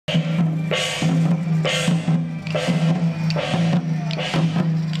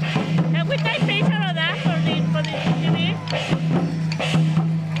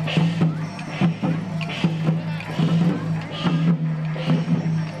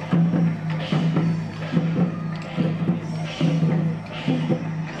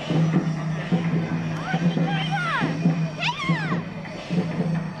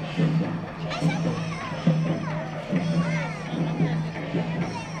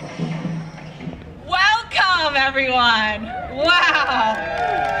Welcome, everyone. Wow.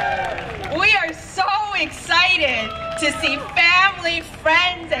 We are so excited to see family,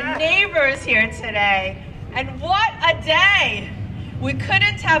 friends, and neighbors here today. And what a day. We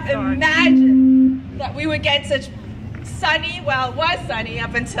couldn't have imagined that we would get such sunny, well, it was sunny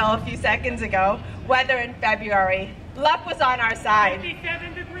up until a few seconds ago, weather in February. Luck was on our side.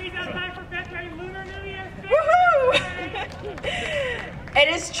 57 degrees outside for February, Lunar New Year. Woohoo! It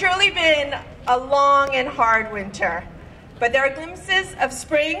has truly been a long and hard winter, but there are glimpses of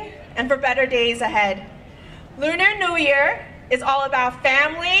spring and for better days ahead. Lunar New Year is all about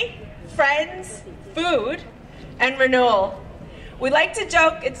family, friends, food, and renewal. We like to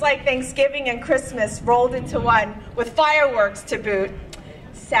joke it's like Thanksgiving and Christmas rolled into one with fireworks to boot.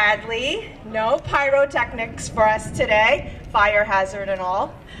 Sadly, no pyrotechnics for us today, fire hazard and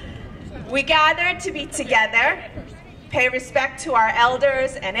all. We gather to be together, pay respect to our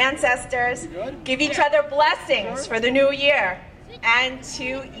elders and ancestors, give each other blessings for the new year, and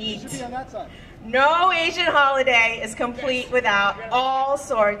to eat. No Asian holiday is complete without all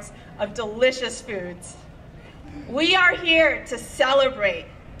sorts of delicious foods. We are here to celebrate,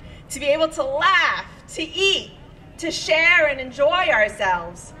 to be able to laugh, to eat, to share and enjoy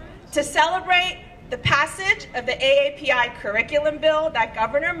ourselves, to celebrate the passage of the AAPI curriculum bill that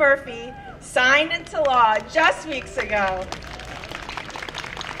Governor Murphy signed into law just weeks ago.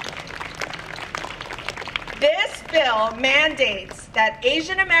 This bill mandates that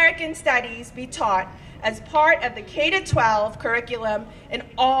Asian American studies be taught as part of the K-12 curriculum in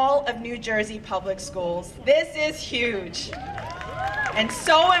all of New Jersey public schools. This is huge and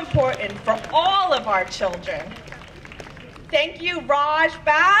so important for all of our children. Thank you, Raj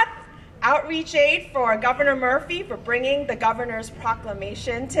Bath, Outreach Aid for Governor Murphy, for bringing the governor's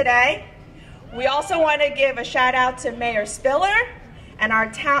proclamation today. We also want to give a shout out to Mayor Spiller and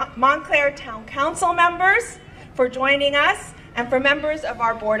our Montclair Town Council members for joining us, and for members of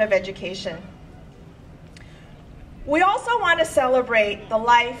our Board of Education. We also want to celebrate the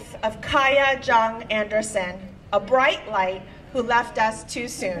life of Kaya Jung Anderson, a bright light who left us too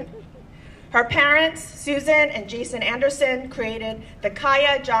soon. Her parents, Susan and Jason Anderson, created the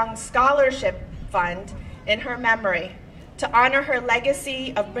Kaya Jung Scholarship Fund in her memory to honor her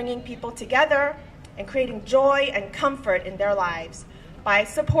legacy of bringing people together and creating joy and comfort in their lives by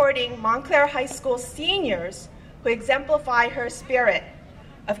supporting Montclair High School seniors who exemplify her spirit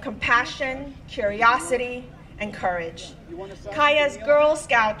of compassion, curiosity, and courage. Kaya's Girl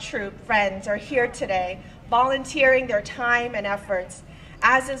Scout troop friends are here today, volunteering their time and efforts,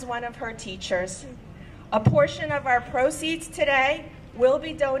 as is one of her teachers. A portion of our proceeds today will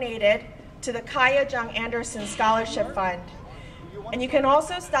be donated to the Kaya Jung Anderson Scholarship Fund. And you can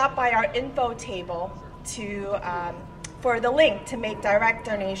also stop by our info table for the link to make direct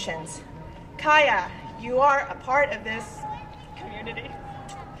donations. Kaya, you are a part of this community.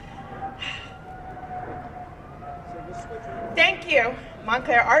 Thank you,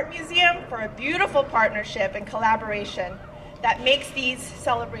 Montclair Art Museum, for a beautiful partnership and collaboration that makes these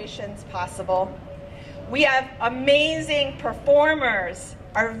celebrations possible. We have amazing performers,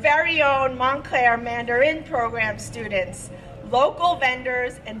 our very own Montclair Mandarin program students, local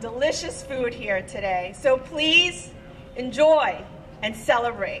vendors, and delicious food here today. So please enjoy and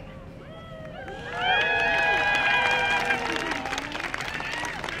celebrate.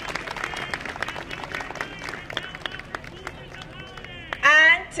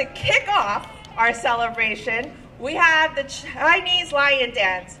 And to kick off our celebration, we have the Chinese Lion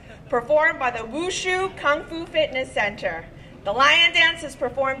Dance, performed by the Wushu Kung Fu Fitness Center. The lion dance is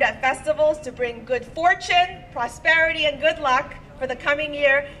performed at festivals to bring good fortune, prosperity, and good luck for the coming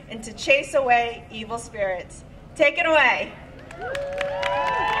year and to chase away evil spirits. Take it away.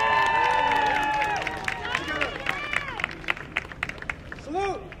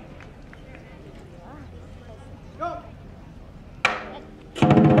 Salute! Go!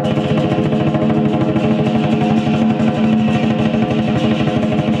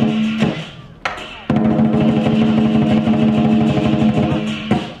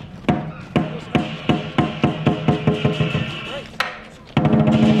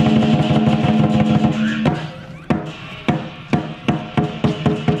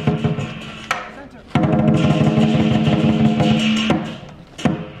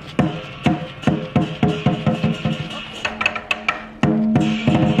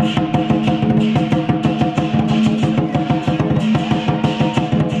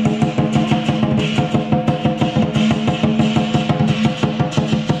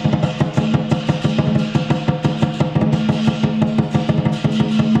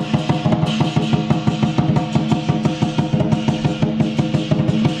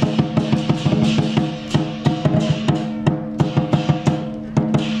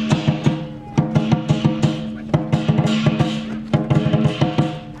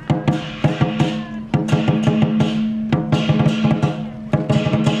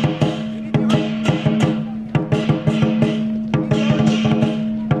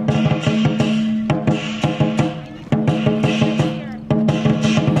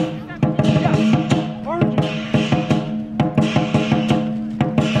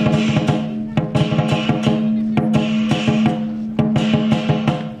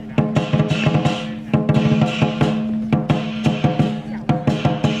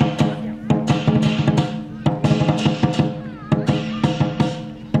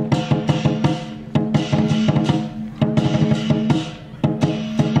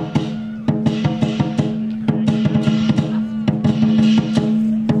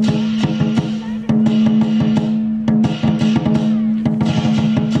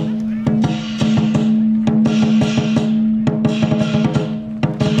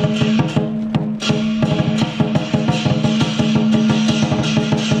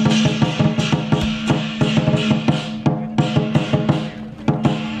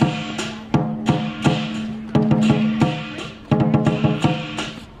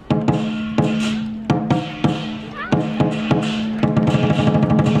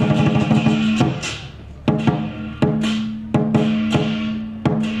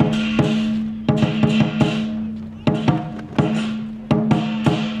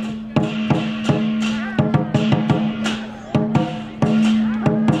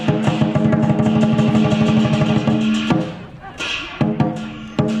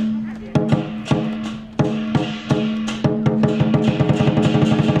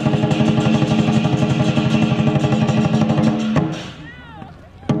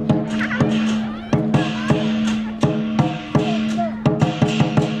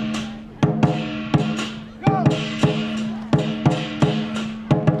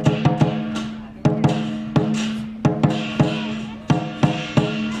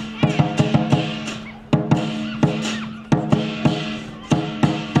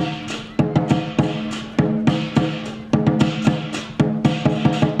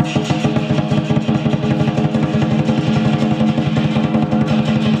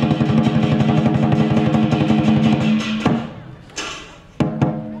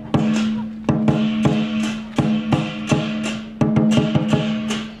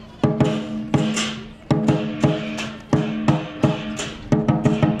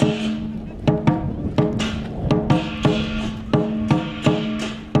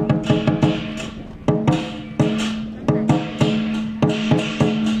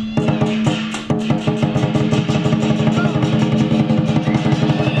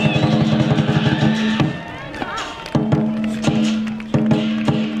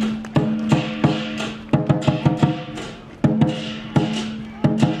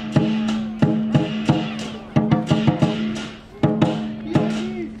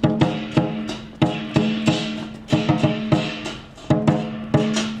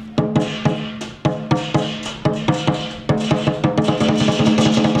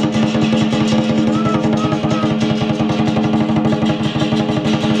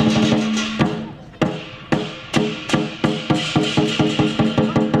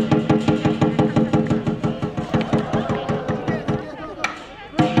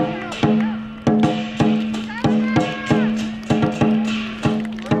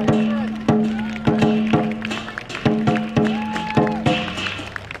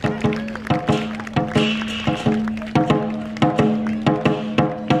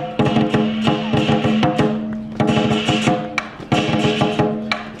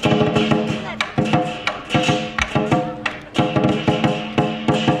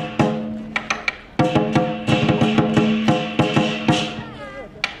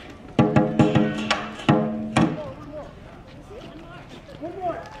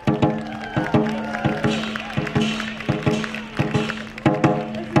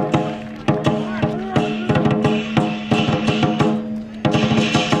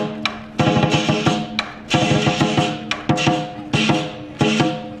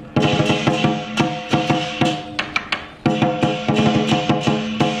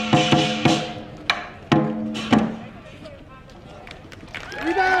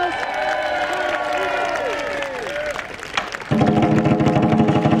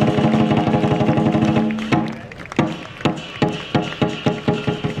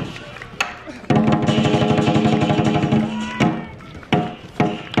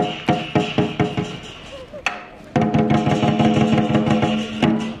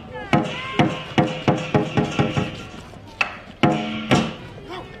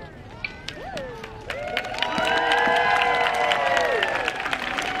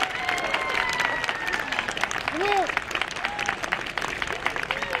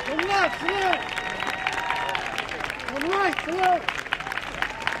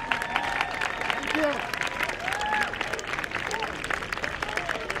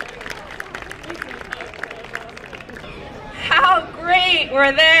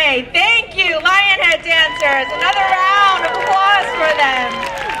 were they? Thank you, Lionhead dancers. Another round of applause for them.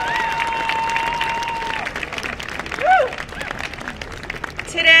 Woo.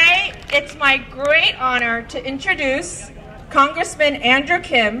 Today, it's my great honor to introduce Congressman Andrew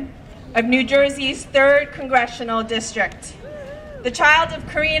Kim of New Jersey's 3rd Congressional District. The child of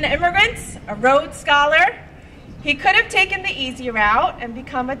Korean immigrants, a Rhodes Scholar, he could have taken the easy route and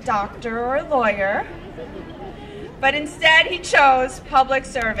become a doctor or a lawyer, but instead he chose public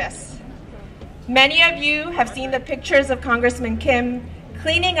service. Many of you have seen the pictures of Congressman Kim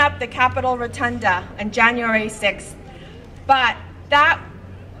cleaning up the Capitol Rotunda on January 6th, but that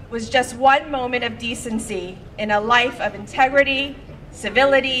was just one moment of decency in a life of integrity,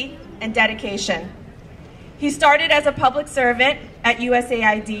 civility, and dedication. He started as a public servant at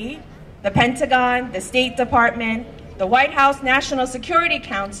USAID, the Pentagon, the State Department, the White House National Security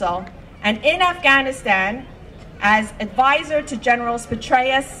Council, and in Afghanistan as advisor to Generals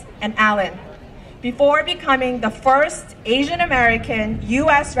Petraeus and Allen, before becoming the first Asian American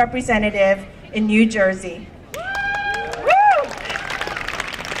U.S. representative in New Jersey. Woo!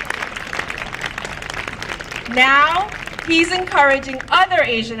 Now, he's encouraging other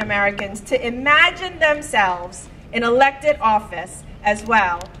Asian Americans to imagine themselves in elected office as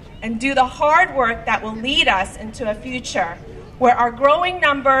well, and do the hard work that will lead us into a future where our growing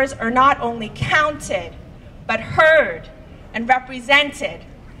numbers are not only counted, but heard and represented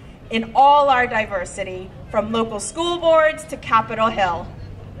in all our diversity, from local school boards to Capitol Hill.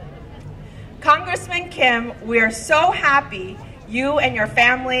 Congressman Kim, we are so happy you and your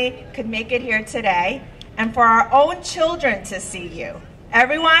family could make it here today, and for our own children to see you.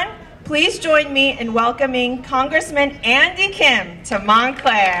 Everyone, please join me in welcoming Congressman Andy Kim to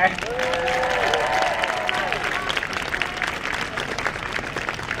Montclair.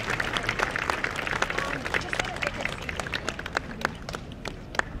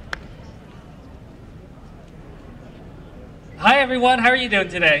 Hi everyone, how are you doing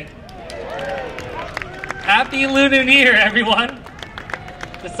today? Happy Lunar New Year, everyone.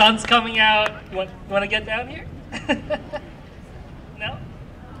 The sun's coming out. You want to get down here? No?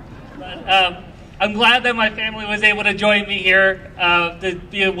 But, I'm glad that my family was able to join me here to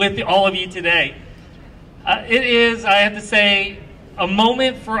be with all of you today. It is, I have to say, a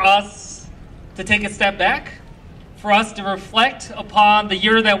moment for us to take a step back, for us to reflect upon the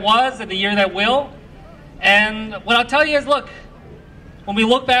year that was and the year that will. And what I'll tell you is, look, when we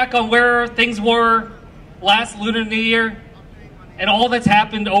look back on where things were last Lunar New Year and all that's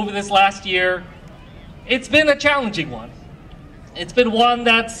happened over this last year, it's been a challenging one. It's been one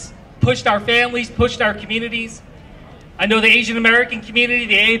that's pushed our families, pushed our communities. I know the Asian American community,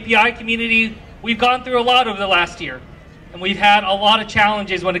 the AAPI community, we've gone through a lot over the last year. And we've had a lot of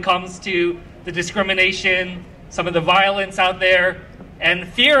challenges when it comes to the discrimination, some of the violence out there, and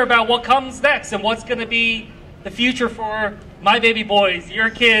fear about what comes next and what's going to be the future for my baby boys, your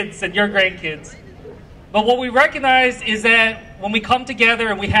kids, and your grandkids. But what we recognize is that when we come together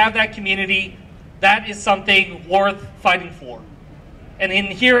and we have that community, that is something worth fighting for. And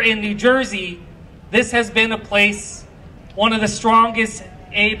here in New Jersey, this has been a place, one of the strongest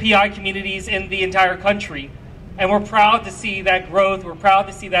AAPI communities in the entire country. And we're proud to see that growth, we're proud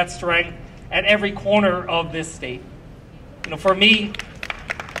to see that strength at every corner of this state. You know, for me,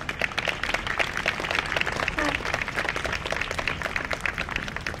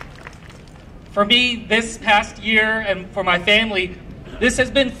 this past year, and for my family, this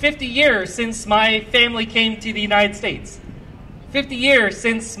has been 50 years since my family came to the United States. 50 years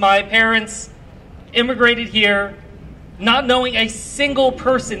since my parents immigrated here, not knowing a single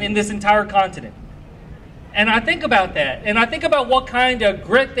person in this entire continent. And I think about that, and I think about what kind of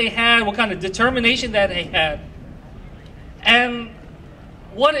grit they had, what kind of determination that they had, and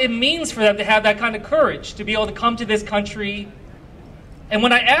what it means for them to have that kind of courage, to be able to come to this country. And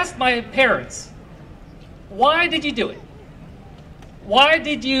when I asked my parents, why did you do it? Why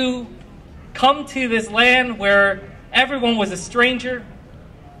did you come to this land where everyone was a stranger?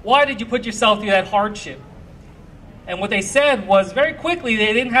 Why did you put yourself through that hardship? And what they said was, very quickly,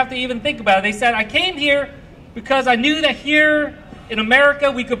 they didn't have to even think about it. They said, I came here because I knew that here in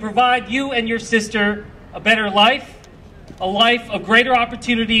America we could provide you and your sister a better life, a life of greater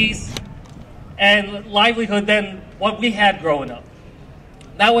opportunities and livelihood than what we had growing up.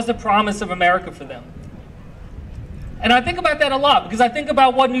 That was the promise of America for them. And I think about that a lot because I think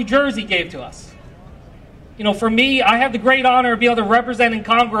about what New Jersey gave to us. You know, for me, I have the great honor of being able to represent in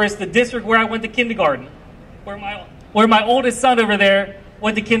Congress the district where I went to kindergarten, where my oldest son over there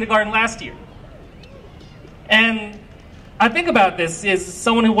went to kindergarten last year. And I think about this as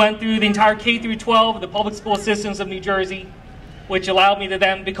someone who went through the entire K through 12 of the public school systems of New Jersey, which allowed me to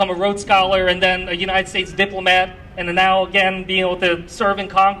then become a Rhodes Scholar and then a United States diplomat, and now again being able to serve in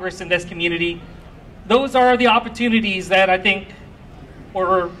Congress in this community. Those are the opportunities that I think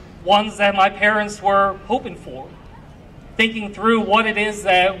were ones that my parents were hoping for, thinking through what it is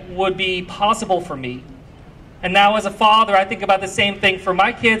that would be possible for me. And now as a father, I think about the same thing for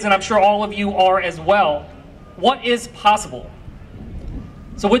my kids, and I'm sure all of you are as well. What is possible?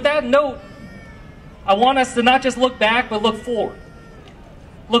 So with that note, I want us to not just look back, but look forward.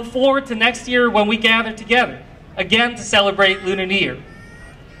 Look forward to next year when we gather together, again to celebrate Lunar New Year.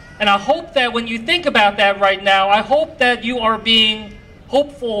 And I hope that when you think about that right now, I hope that you are being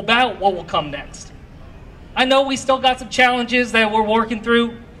hopeful about what will come next. I know we still got some challenges that we're working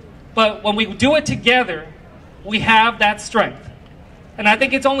through, but when we do it together, we have that strength. And I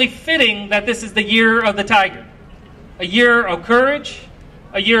think it's only fitting that this is the year of the tiger. A year of courage,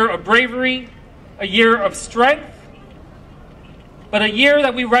 a year of bravery, a year of strength, but a year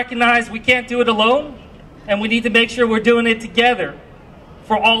that we recognize we can't do it alone, and we need to make sure we're doing it together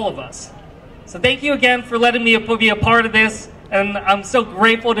for all of us. So thank you again for letting me be a part of this, and I'm so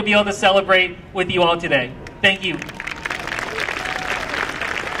grateful to be able to celebrate with you all today. Thank you.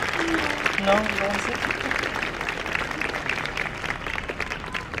 No, you want to sit?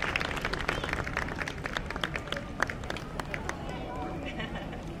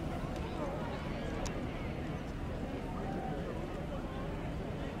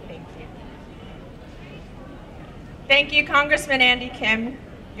 Thank you, Congressman Andy Kim.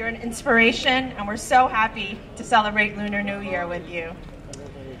 You're an inspiration, and we're so happy to celebrate Lunar New Year with you.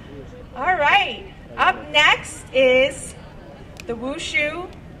 All right, up next is the Wushu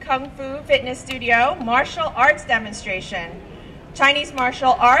Kung Fu Fitness Studio Martial Arts Demonstration. Chinese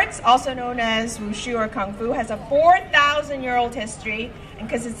martial arts, also known as Wushu or Kung Fu, has a 4,000-year-old history and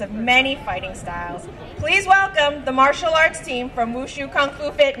consists of many fighting styles. Please welcome the martial arts team from Wushu Kung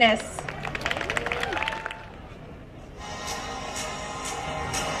Fu Fitness.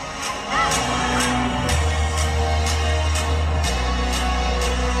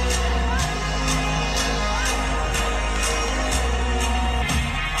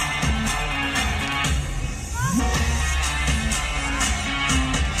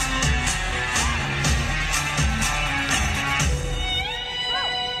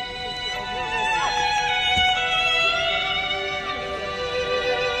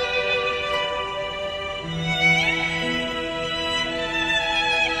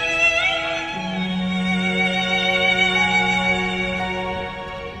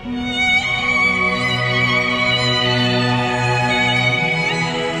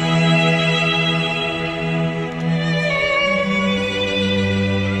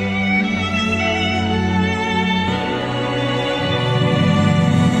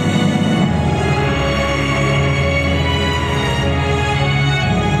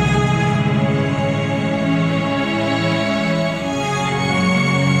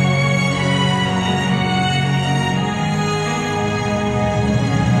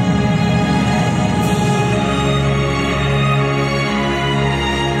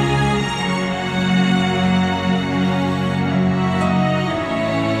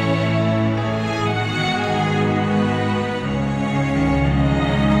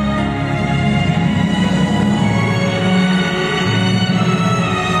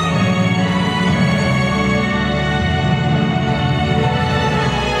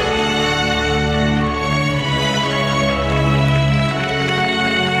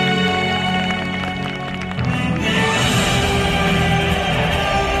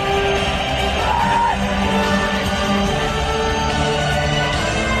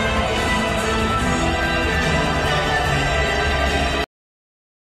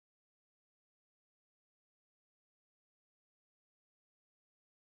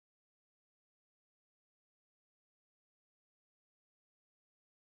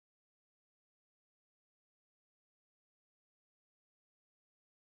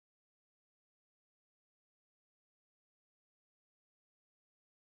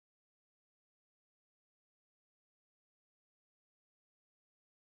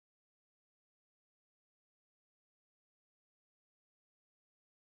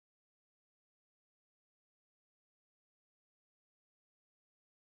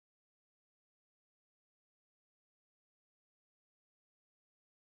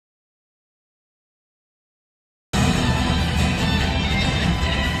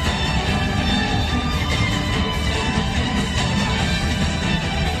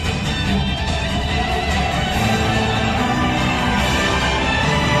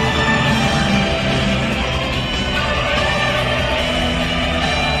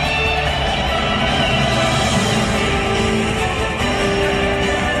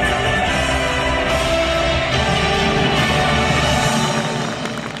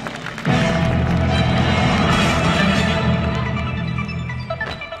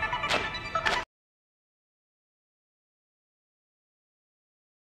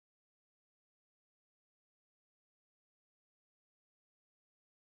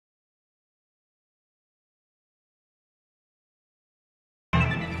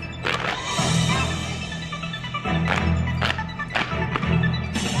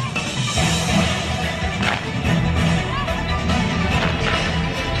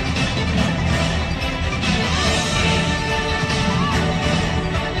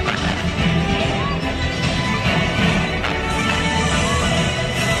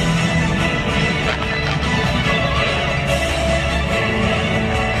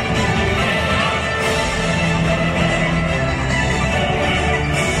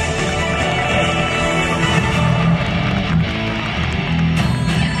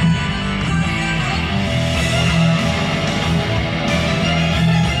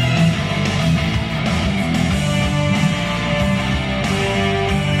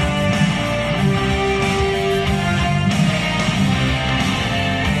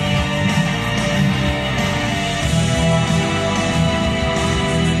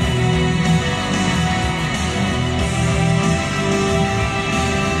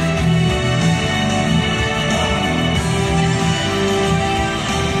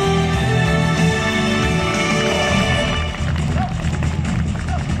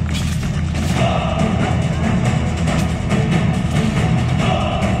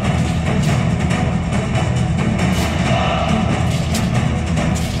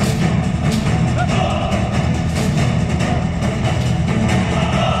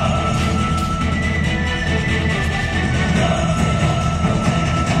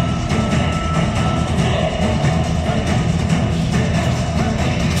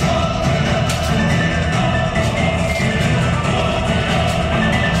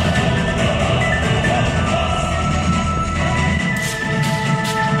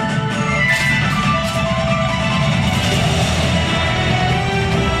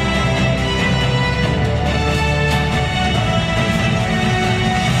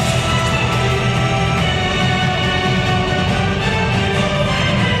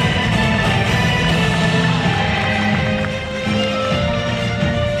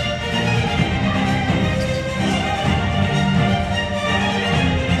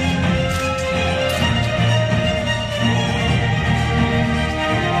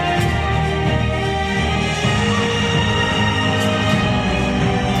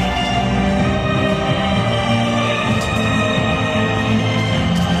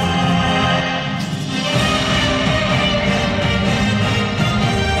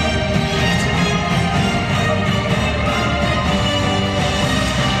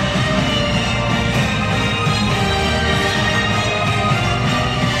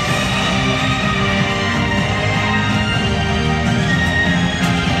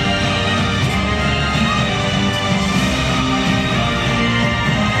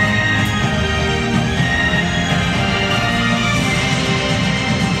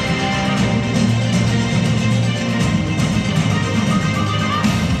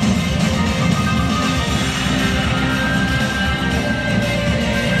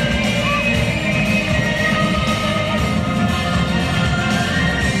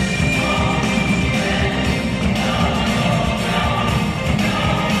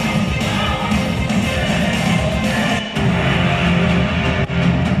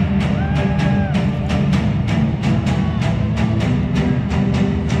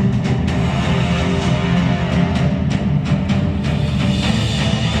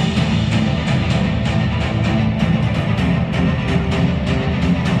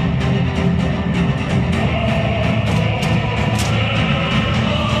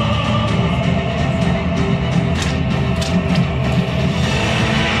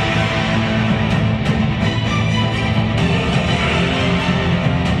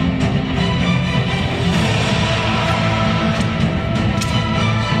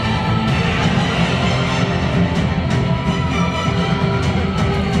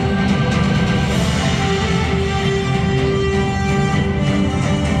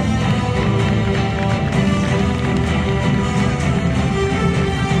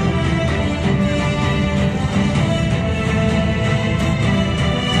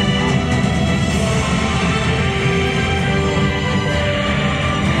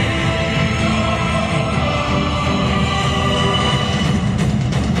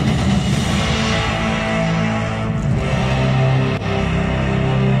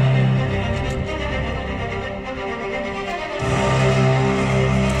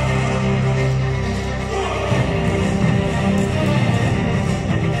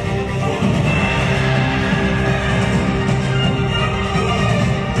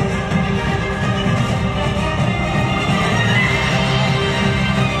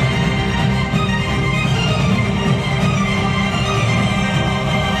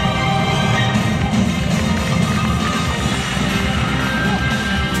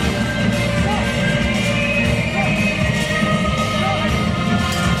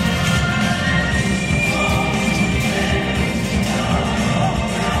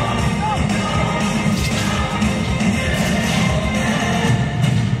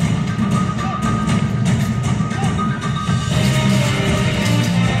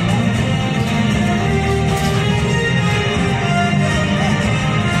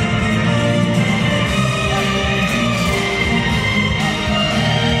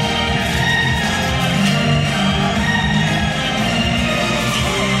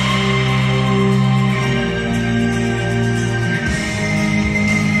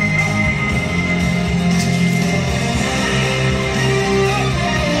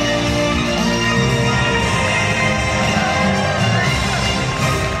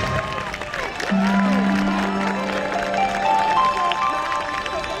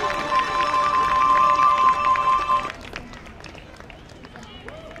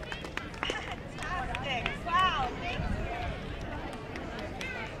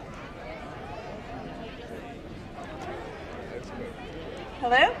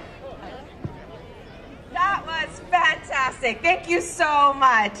 Hello? That was fantastic. Thank you so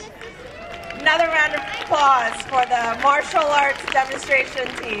much. Another round of applause for the martial arts demonstration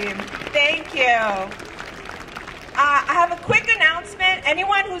team. Thank you. I have a quick announcement.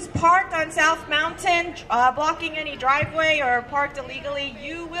 Anyone who's parked on South Mountain, blocking any driveway or parked illegally,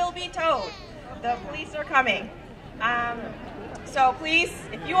 you will be towed. The police are coming. So please,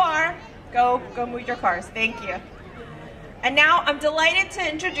 if you are, go move your cars. Thank you. And now I'm delighted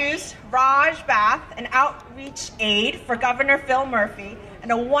to introduce Raj Bath, an outreach aide for Governor Phil Murphy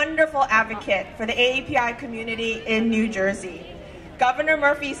and a wonderful advocate for the AAPI community in New Jersey. Governor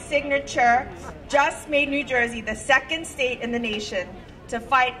Murphy's signature just made New Jersey the second state in the nation to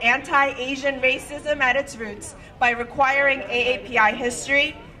fight anti-Asian racism at its roots by requiring AAPI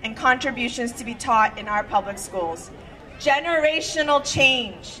history and contributions to be taught in our public schools. Generational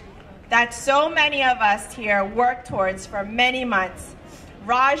change that so many of us here work towards for many months.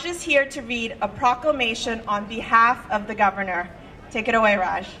 Raj is here to read a proclamation on behalf of the governor. Take it away,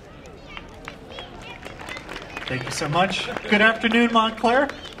 Raj. Thank you so much. Good afternoon, Montclair.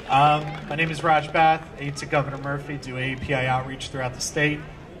 My name is Raj Bath, aide to Governor Murphy, do AAPI outreach throughout the state.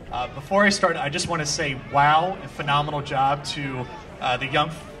 Before I start, I just want to say wow, a phenomenal job to the young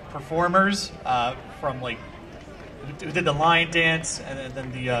performers from who did the lion dance and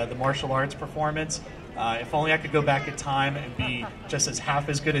then the martial arts performance. If only I could go back in time and be just as half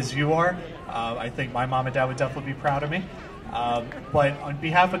as good as you are. I think my mom and dad would definitely be proud of me. But on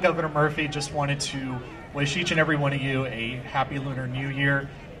behalf of Governor Murphy, just wanted to wish each and every one of you a happy Lunar New Year.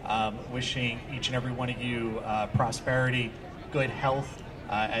 Wishing each and every one of you prosperity, good health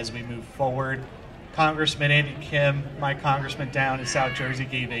as we move forward. Congressman Andy Kim, my congressman down in South Jersey,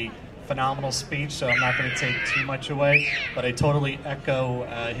 gave a phenomenal speech, so I'm not going to take too much away, but I totally echo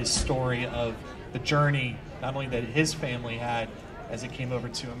his story of the journey, not only that his family had as it came over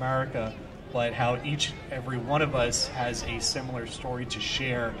to America, but how every one of us has a similar story to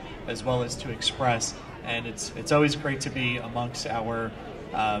share as well as to express. And it's always great to be amongst our,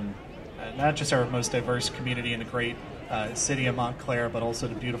 not just our most diverse community in the great city of Montclair, but also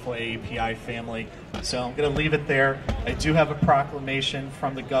the beautiful AAPI family. So I'm going to leave it there. I do have a proclamation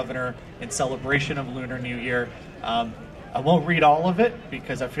from the governor in celebration of Lunar New Year. I won't read all of it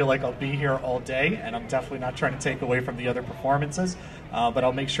because I feel like I'll be here all day, and I'm definitely not trying to take away from the other performances, but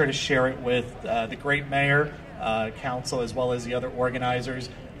I'll make sure to share it with the great mayor, council, as well as the other organizers.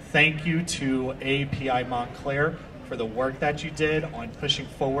 Thank you to AAPI Montclair for the work that you did on pushing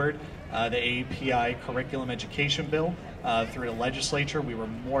forward the AAPI curriculum education bill through the legislature. We were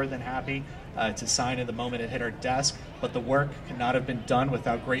more than happy to sign it the moment it hit our desk, but the work could not have been done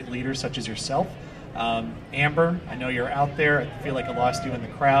without great leaders such as yourself. Amber, I know you're out there. I feel like I lost you in the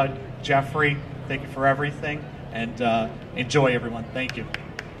crowd. Jeffrey, thank you for everything, and enjoy, everyone. Thank you.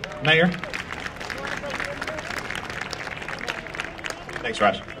 Mayor? Thanks,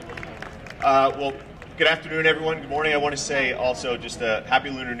 Raj. Well, good afternoon, everyone. Good morning. I want to say also just a happy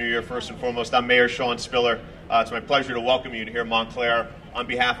Lunar New Year, first and foremost. I'm Mayor Sean Spiller. It's my pleasure to welcome you to here in Montclair on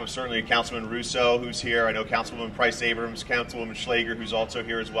behalf of certainly Councilman Russo, who's here. I know Councilwoman Price Abrams, Councilwoman Schlager, who's also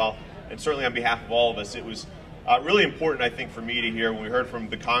here as well. And certainly on behalf of all of us, it was really important, I think, for me to hear when we heard from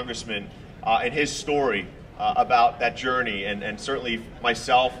the Congressman and his story about that journey. And certainly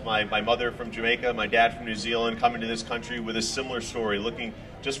myself, my mother from Jamaica, my dad from New Zealand, coming to this country with a similar story, looking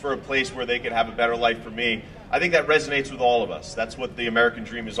just for a place where they could have a better life for me. I think that resonates with all of us. That's what the American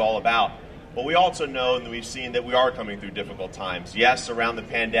dream is all about. But we also know, and we've seen, that we are coming through difficult times. Yes, around the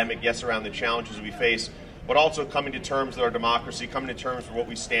pandemic, yes, around the challenges we face, but also coming to terms with our democracy, coming to terms with what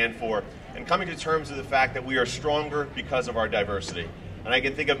we stand for, and coming to terms with the fact that we are stronger because of our diversity. And I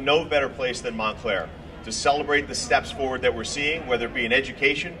can think of no better place than Montclair to celebrate the steps forward that we're seeing, whether it be in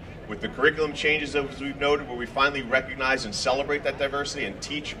education, with the curriculum changes as we've noted, where we finally recognize and celebrate that diversity and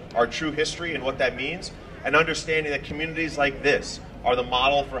teach our true history and what that means, and understanding that communities like this are the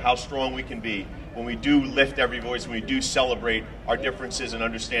model for how strong we can be when we do lift every voice, when we do celebrate our differences and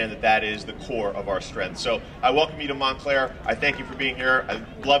understand that that is the core of our strength. So I welcome you to Montclair. I thank you for being here. I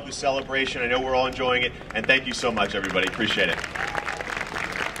love the celebration. I know we're all enjoying it. And thank you so much, everybody. Appreciate it.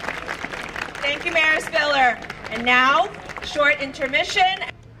 Thank you, Mayor Spiller. And now, short intermission.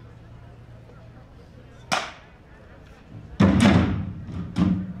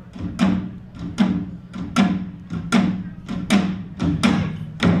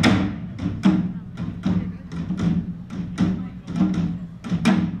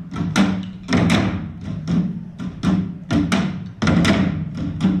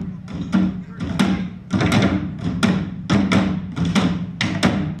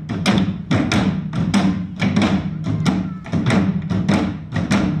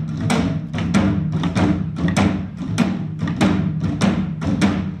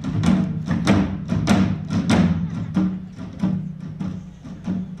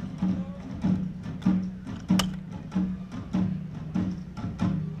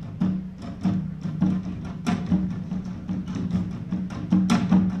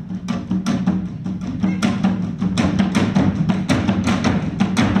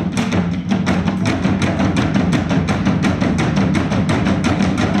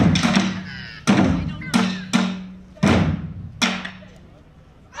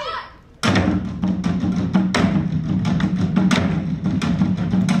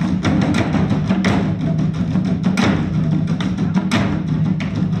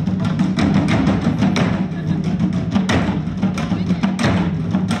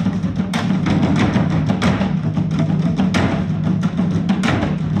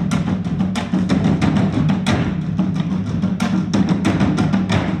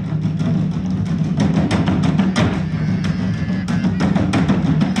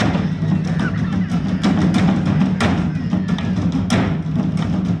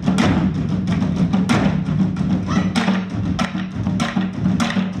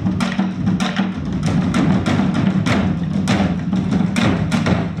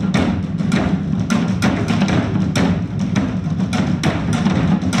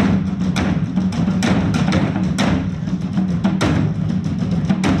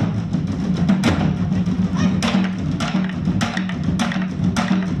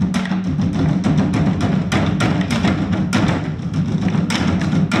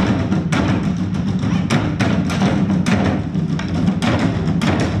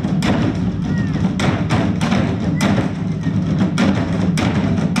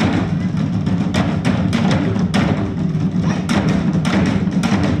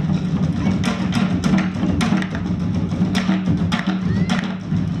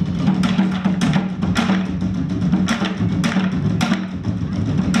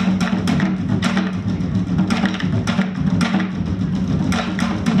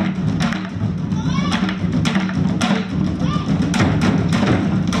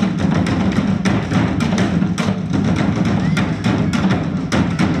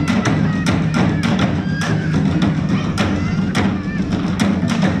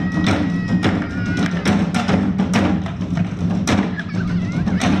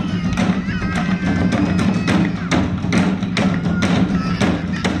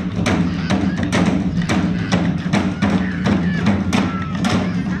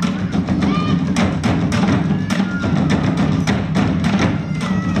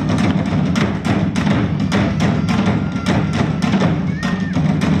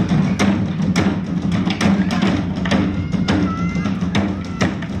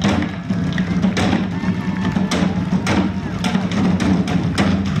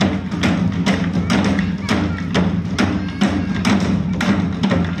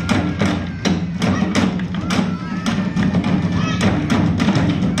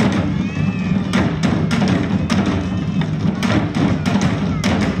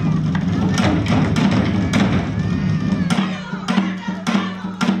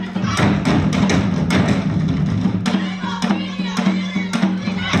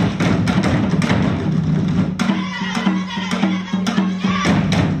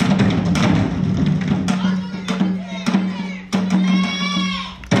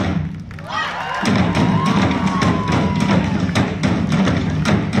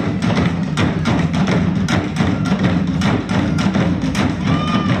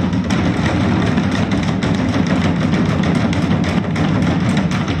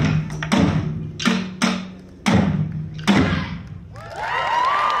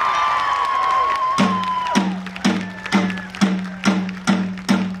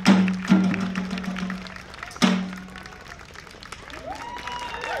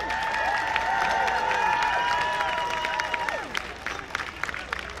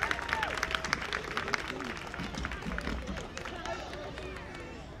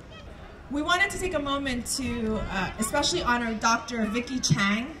 We wanted to take a moment to especially honor Dr. Vicky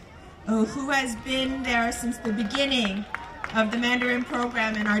Chang, who has been there since the beginning of the Mandarin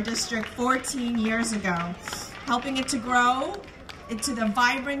program in our district 14 years ago, helping it to grow into the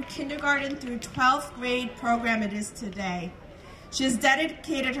vibrant kindergarten through 12th grade program it is today. She has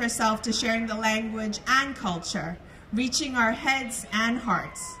dedicated herself to sharing the language and culture, reaching our heads and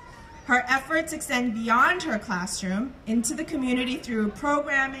hearts. Her efforts extend beyond her classroom into the community through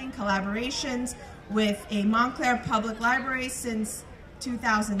programming, collaborations with a Montclair Public Library since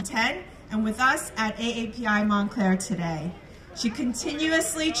 2010, and with us at AAPI Montclair today. She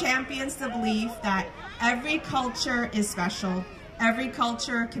continuously champions the belief that every culture is special, every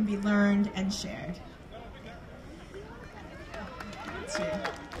culture can be learned and shared.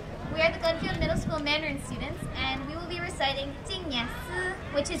 We are the Glenfield Middle School Mandarin students, and we will be reciting Jing Ye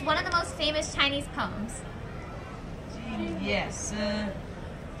Si, which is one of the most famous Chinese poems. Jing Ye Si,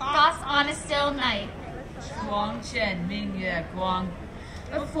 Frost on a still night. Shuang Chen Ming Yue Guang,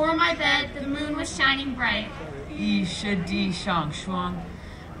 Before my bed, the moon was shining bright. Yi Shi Di Shang Shuang,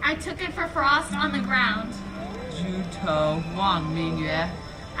 I took it for frost on the ground. Zhu Tou Wang Ming Yue,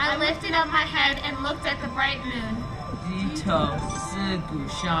 I lifted up my head and looked at the bright moon. Di Tou Si Gu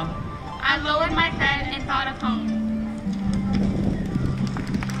Shang, I lowered my head and thought of home.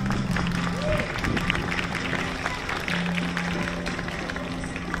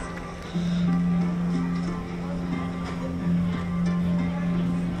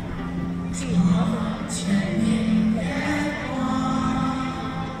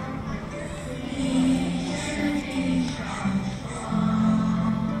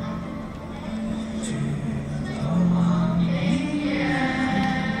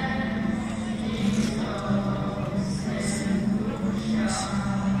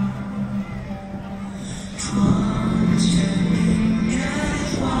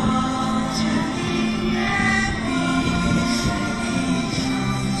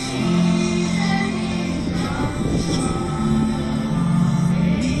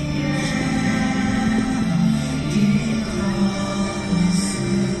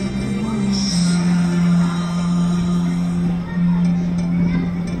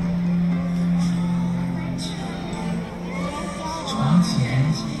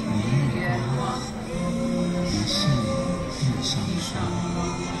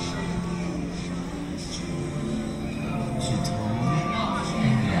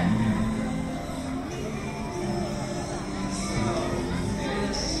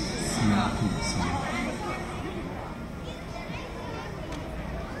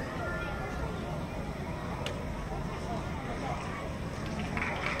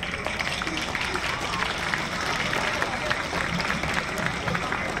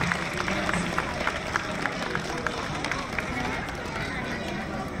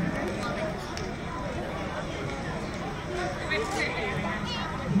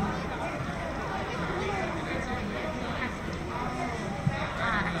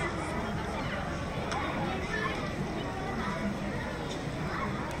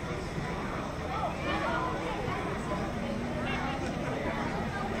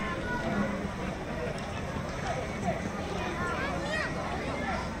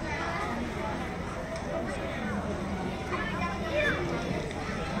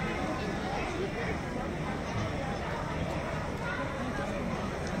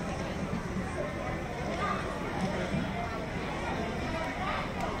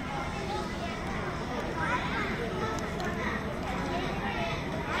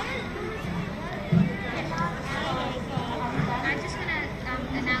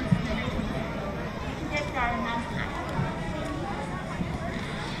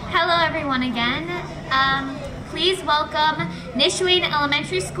 Hello everyone again. Please welcome Nishuin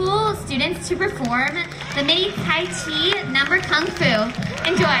Elementary School students to perform the Mini Tai Chi number Kung Fu.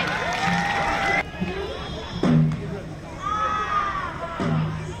 Enjoy.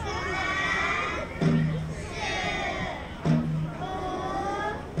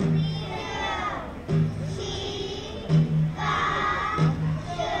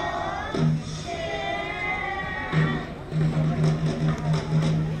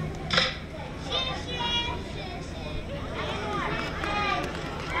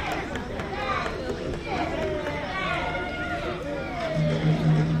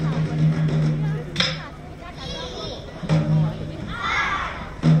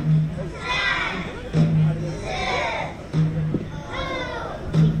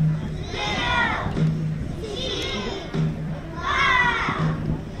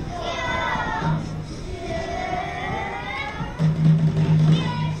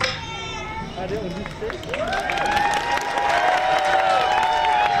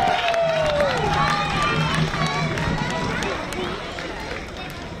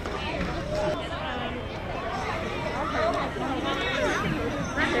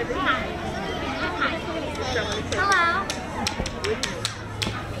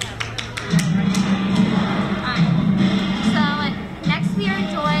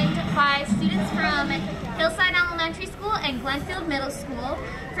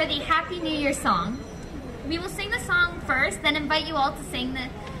 for the Happy New Year song. We will sing the song first, then invite you all to sing the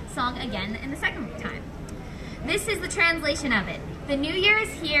song again in the second time. This is the translation of it. The new year is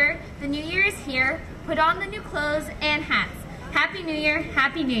here, the new year is here, put on the new clothes and hats. Happy New Year,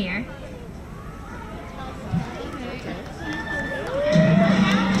 Happy New Year.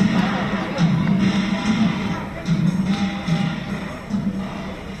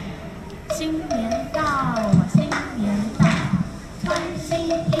 新年到啊，新年到，穿新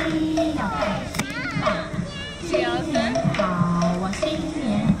衣要戴新帽。新年好啊，新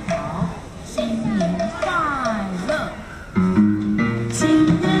年好，新年快乐。新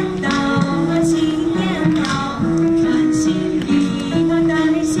年到啊，新年到，穿新衣要戴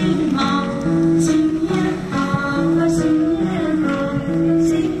新帽。新年好啊，新年好，新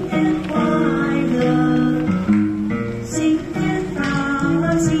年快乐。新年到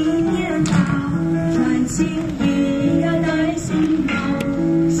啊，新年到。 穿新衣要戴新帽，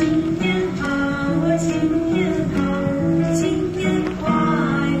新年好啊，新年好，新年快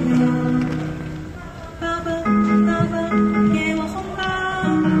乐。爸爸，爸爸，给我红包；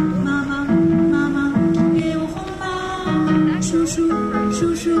妈妈，妈妈，给我红包；叔叔，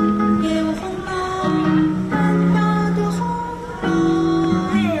叔叔，给我红包，很大的红包。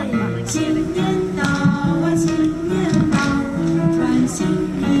新年到啊，新年到，穿新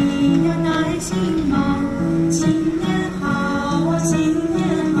衣要戴新帽。 新年好啊，新年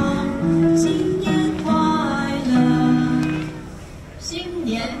好，新年快乐，新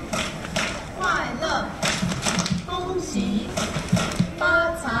年快乐，恭喜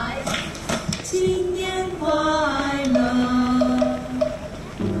发财，新年快乐，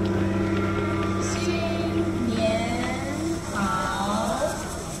新年好。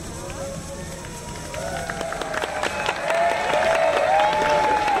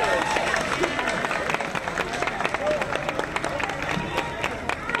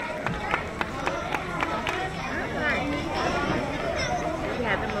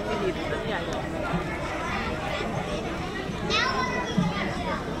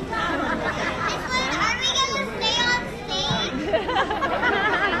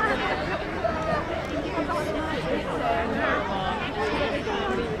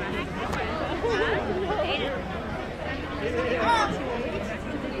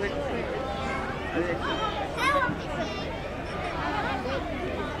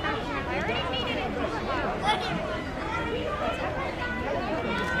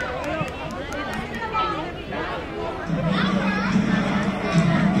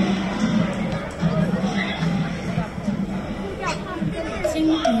 新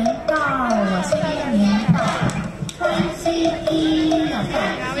年到啊，新年到，穿新衣要戴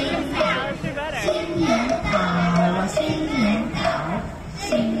新帽。新年好啊，新年好，新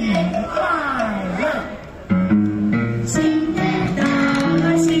年快乐。新年到啊，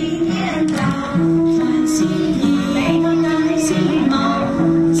新年到，穿新衣要戴新帽。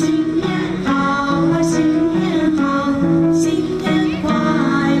新年好啊，新年好，新年快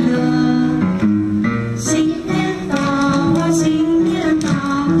乐。新年到啊，新年到。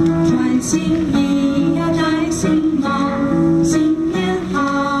 穿新衣要戴新帽，新年好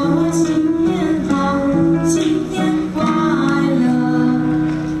啊，新年好，新年快乐。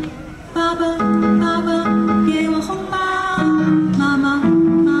爸爸，爸爸，给我红包；妈妈，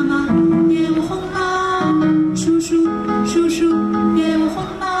妈妈，给我红包；叔叔，叔叔，给我红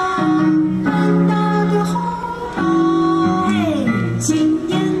包，很大的红包。新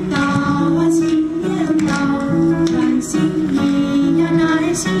年到啊，新年到，穿新衣要戴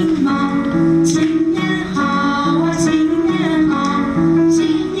新帽。 新年好啊，新年好，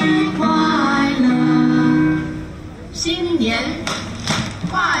新年快乐，新年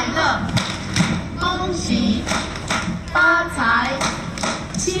快乐，恭喜发财，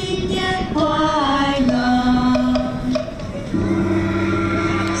新年快乐，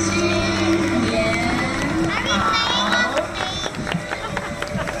新年好。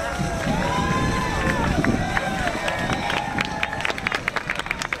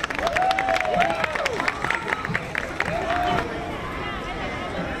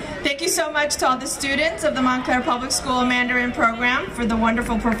 Thank you so much to all the students of the Montclair Public School Mandarin program for the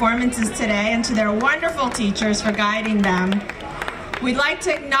wonderful performances today, and to their wonderful teachers for guiding them. We'd like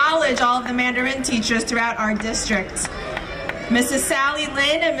to acknowledge all of the Mandarin teachers throughout our district. Mrs. Sally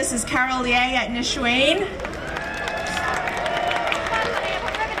Lin and Mrs. Carol Ye at Nishwain.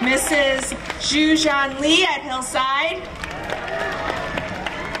 Mrs. Zhu Zhan Li at Hillside.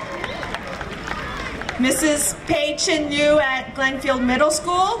 Mrs. Pei Chin Yu at Glenfield Middle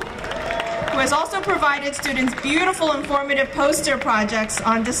School, who has also provided students beautiful informative poster projects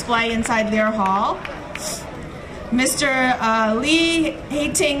on display inside Lear Hall. Mr. Lee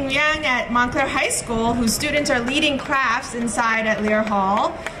Hei-Ting Yang at Montclair High School, whose students are leading crafts inside at Lear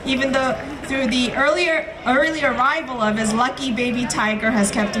Hall, even though through the early arrival of his lucky baby tiger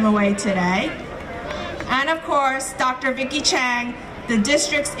has kept him away today. And of course, Dr. Vicky Chang, the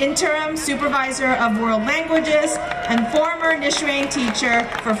district's interim supervisor of world languages and former Nishuang teacher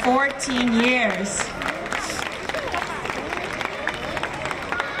for 14 years.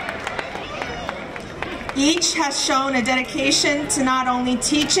 Each has shown a dedication to not only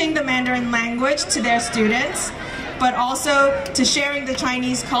teaching the Mandarin language to their students, but also to sharing the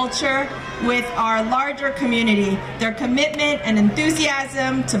Chinese culture with our larger community. Their commitment and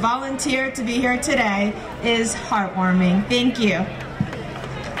enthusiasm to volunteer to be here today is heartwarming. Thank you.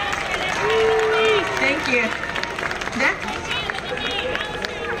 Thank you.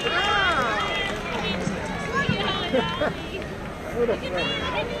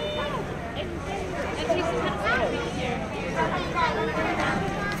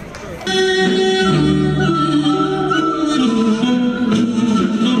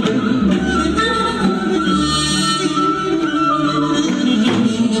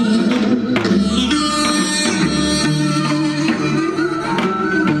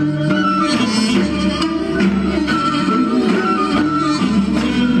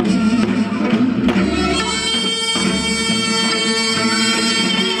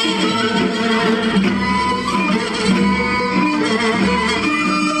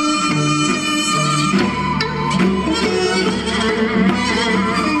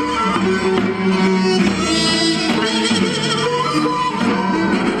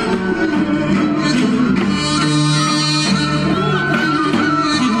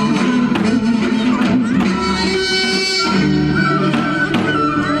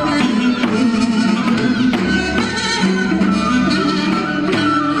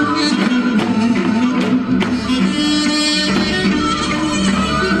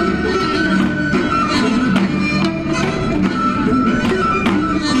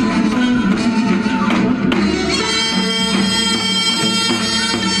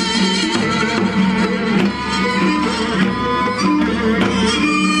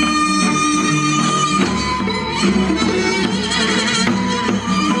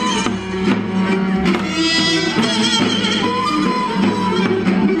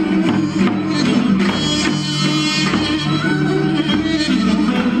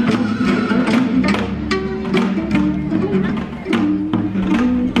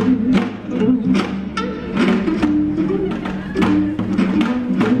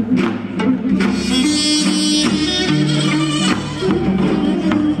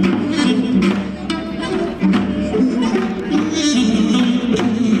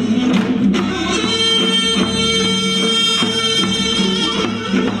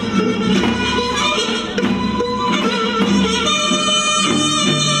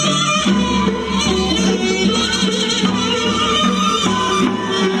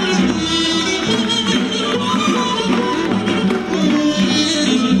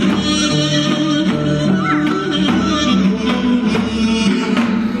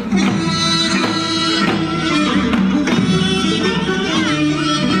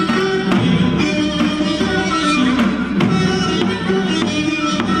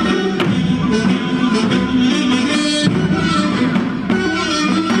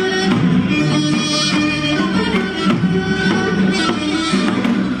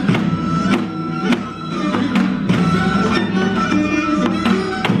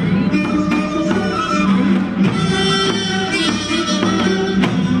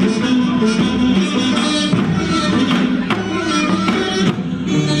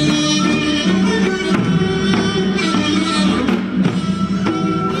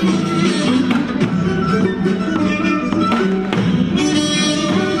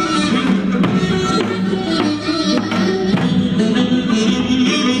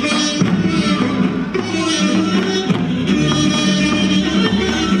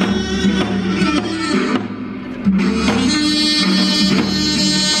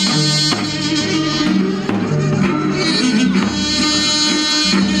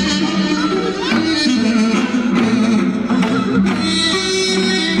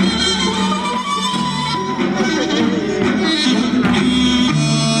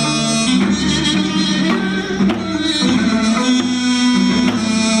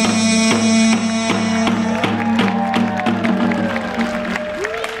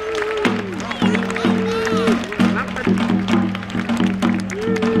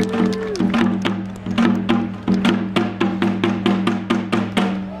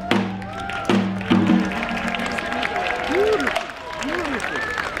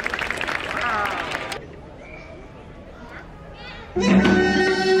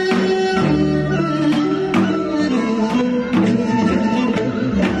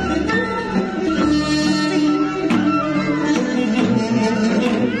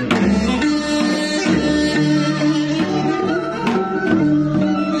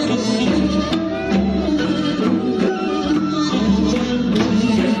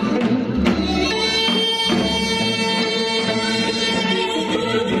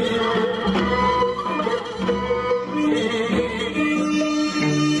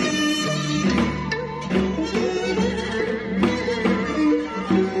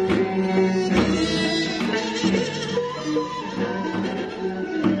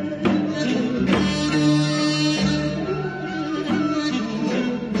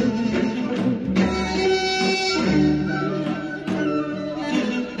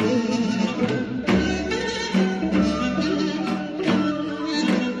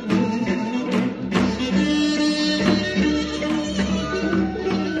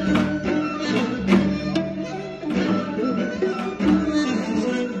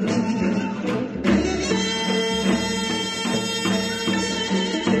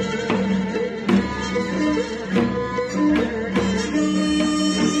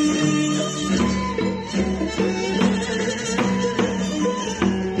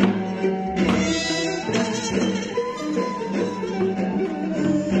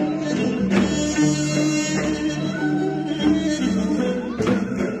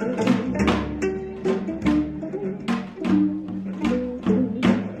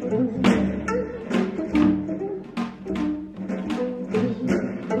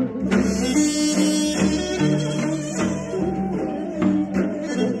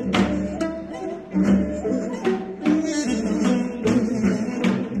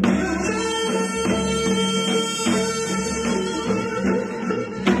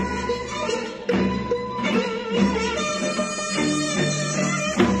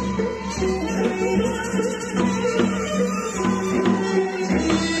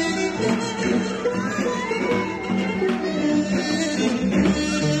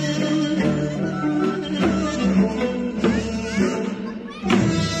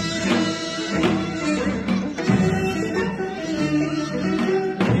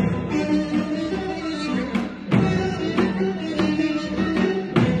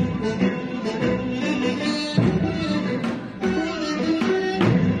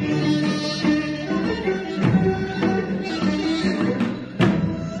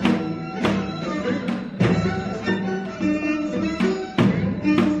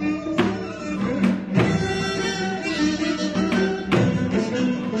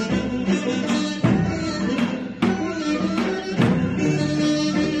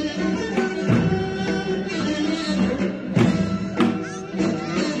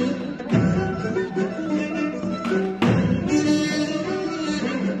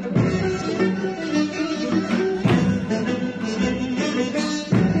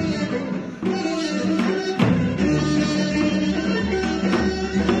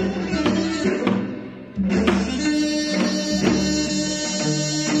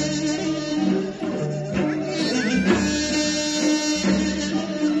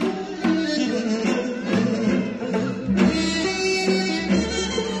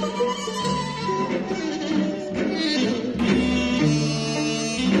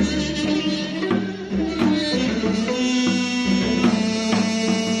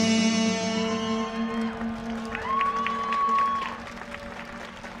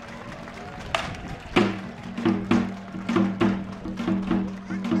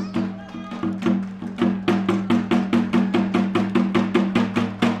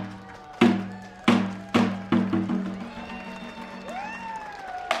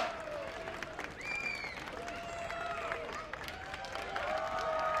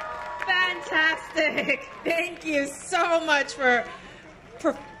 so much for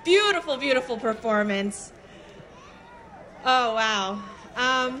beautiful, beautiful performance. Oh, wow.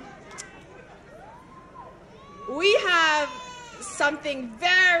 We have something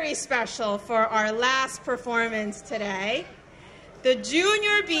very special for our last performance today. The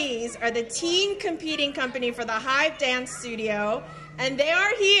Junior Bees are the teen competing company for the Hive Dance Studio, and they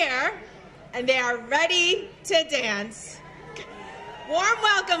are here, and they are ready to dance. Warm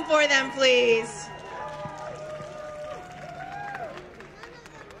welcome for them, please.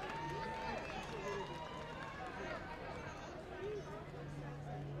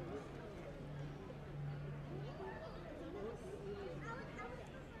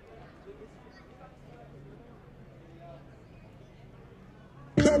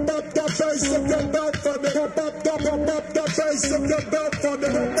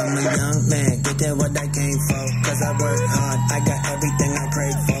 I'm a young man, get that what I came for. Cause I work hard, I got everything I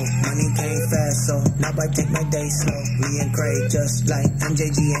prayed for. Money came fast, so now I take my day slow. Me and Craig, just like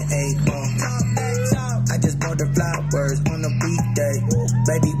MJG and A-Ball. I just bought the flowers on a weekday.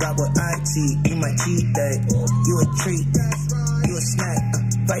 Baby, rock with IT, you my cheat day. You a treat, you a snack.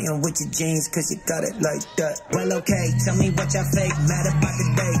 Fighting with your jeans, cause you got it like that. Well, okay, tell me what y'all fake, mad about the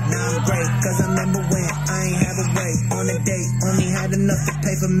date. Now I'm great, cause I remember when I ain't have a break. On a date, only had enough to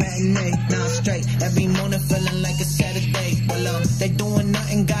pay for matinee. Now I'm straight, every morning feeling like a Saturday. Well, they doing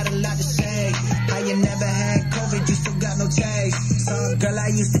nothing, got a lot to say. How you never had COVID, you still got no chase. Some girl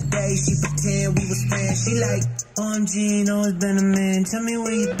I used to date, she pretend we was friends. She like, OMG, you know it's been a minute. Tell me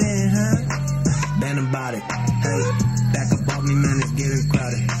where you been, huh? Been about it, hey. Back up off me, man, it's getting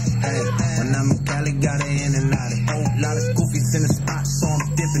crowded. Hey, when I'm in Cali, got it in and out it. Whole lot of goofies in the spot, so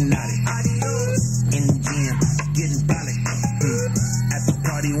I'm dipping at it. In the gym, getting brolic. At the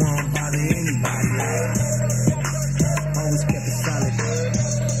party, won't bother anybody. Always kept it solid.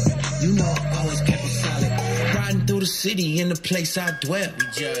 You know, always kept it solid. Riding through the city in the place I dwell. We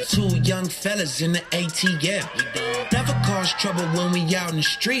just two young fellas in the ATL. Never cause trouble when we out in the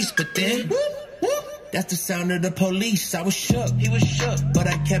streets, but then that's the sound of the police. I was shook, he was shook, but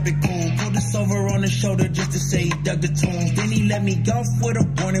I kept it cool. Pulled this over on his shoulder just to say he dug the tunes. Then he let me off with a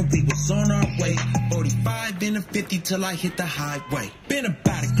warning, we was on our way. 45 in a 50 till I hit the highway. Been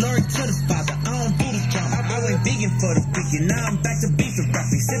about it, glory to the Father, I don't do the drama. I went vegan for the weekend, now I'm back to beef and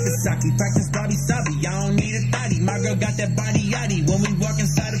broccoli. Sipping sake, practice wabi sabi, I don't need a thotty. My girl got that body yaddy. When we walk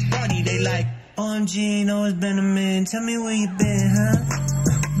inside the party, they like, OMG, know it's been a minute, tell me where you been, huh?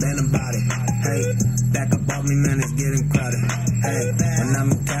 Been about it, hey. Back up off me, man, it's getting crowded. Hey, when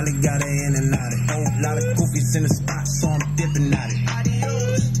I'm in Cali, got it in and out it. Whole lot of goofies in the spot, so I'm dipping at it.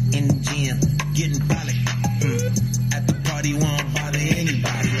 In the gym, getting brolic. At the party, won't bother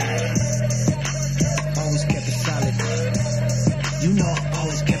anybody. Always kept it solid. You know, I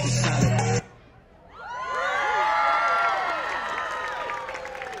always kept it solid.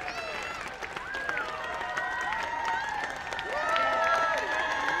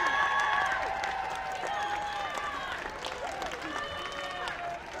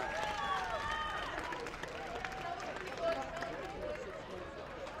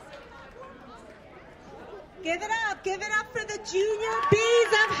 Give it up for the Junior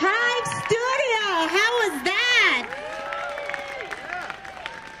Bees of Hive Studio. How was that?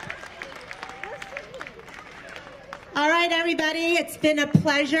 All right, everybody, it's been a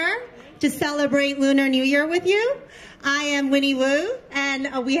pleasure to celebrate Lunar New Year with you. I am Winnie Wu,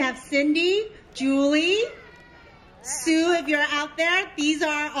 and we have Cindy, Julie, Sue, if you're out there. These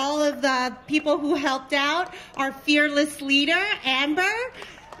are all of the people who helped out. Our fearless leader, Amber.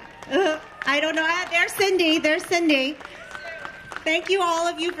 I don't know. There's Cindy. There's Cindy. Thank you, all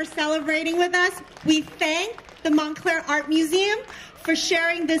of you, for celebrating with us. We thank the Montclair Art Museum for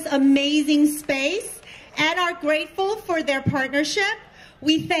sharing this amazing space and are grateful for their partnership.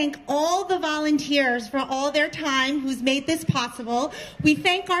 We thank all the volunteers for all their time who's made this possible. We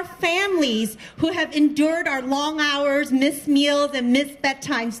thank our families who have endured our long hours, missed meals, and missed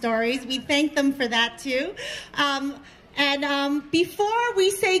bedtime stories. We thank them for that, too. Before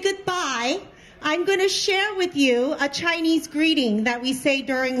we say goodbye, I'm going to share with you a Chinese greeting that we say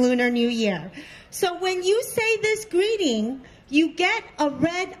during Lunar New Year. So when you say this greeting, you get a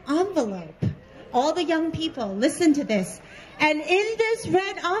red envelope. All the young people, listen to this. And in this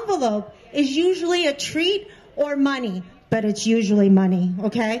red envelope is usually a treat or money, but it's usually money,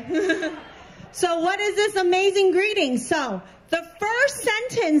 okay? So what is this amazing greeting? So the first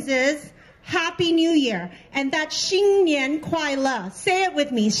sentence is, Happy New Year. And that's 新年快乐. Say it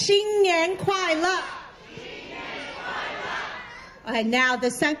with me. 新年快乐. All right, now the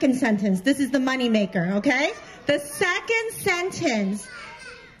second sentence. This is the money maker, okay? The second sentence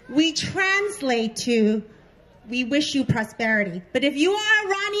we translate to we wish you prosperity. But if you are a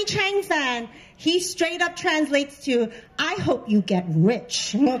Ronnie Chang fan, he straight up translates to, I hope you get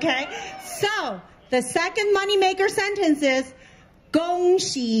rich, okay? So, the second moneymaker sentence is, 恭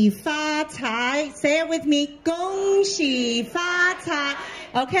喜发财. Say it with me, 恭喜发财.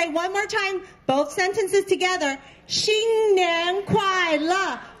 Okay, one more time, both sentences together. 新年快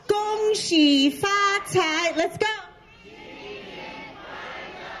乐, 恭喜发财. Let's go.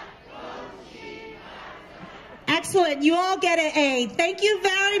 Excellent, you all get an A. Thank you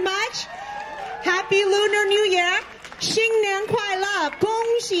very much. Happy Lunar New Year. 新年快乐，恭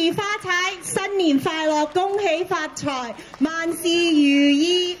喜发财，新年快樂，恭喜發財，萬事如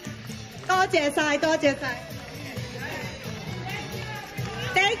意。多謝晒，多謝晒。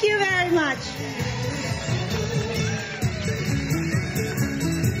Thank you very much.